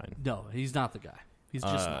a good sign. No, he's not the guy. He's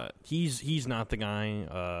just not. He's not the guy.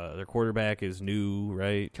 Their quarterback is new,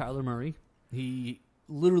 right? Kyler Murray. He...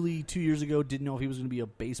 literally 2 years ago didn't know if he was going to be a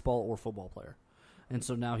baseball or football player. And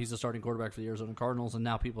so now he's the starting quarterback for the Arizona Cardinals, and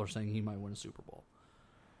now people are saying he might win a Super Bowl.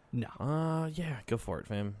 No. Yeah, go for it,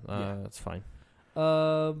 fam. That's fine.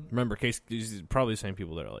 Remember, these are probably the same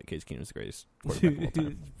people that are like Case Keenum's the greatest quarterback of all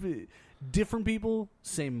time. Different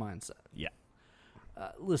same mindset. Yeah.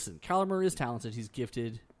 Listen, Kyler Murray is talented. He's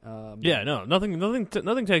gifted.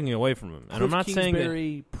 Nothing taking away from him. And Cliff I'm not saying that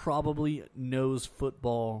Kingsbury probably knows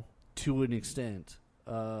football to an extent,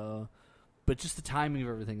 but just the timing of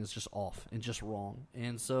everything is just off and just wrong.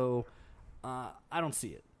 And so I don't see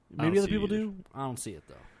it. Maybe other people do. I don't see it,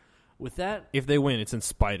 though. With that, if they win, it's in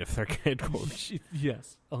spite of their head coach.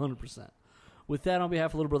 Yes, 100%. With that, on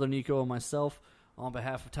behalf of little brother Nico and myself, on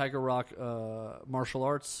behalf of Tiger Rock Martial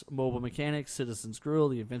Arts, Mobile Mechanics, Citizens Grill,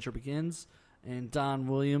 The Adventure Begins, and Don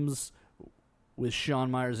Williams with Sean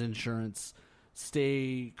Myers Insurance,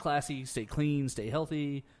 stay classy, stay clean, stay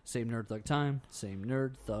healthy. Same Nerd Thug time, same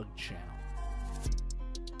Nerd Thug channel.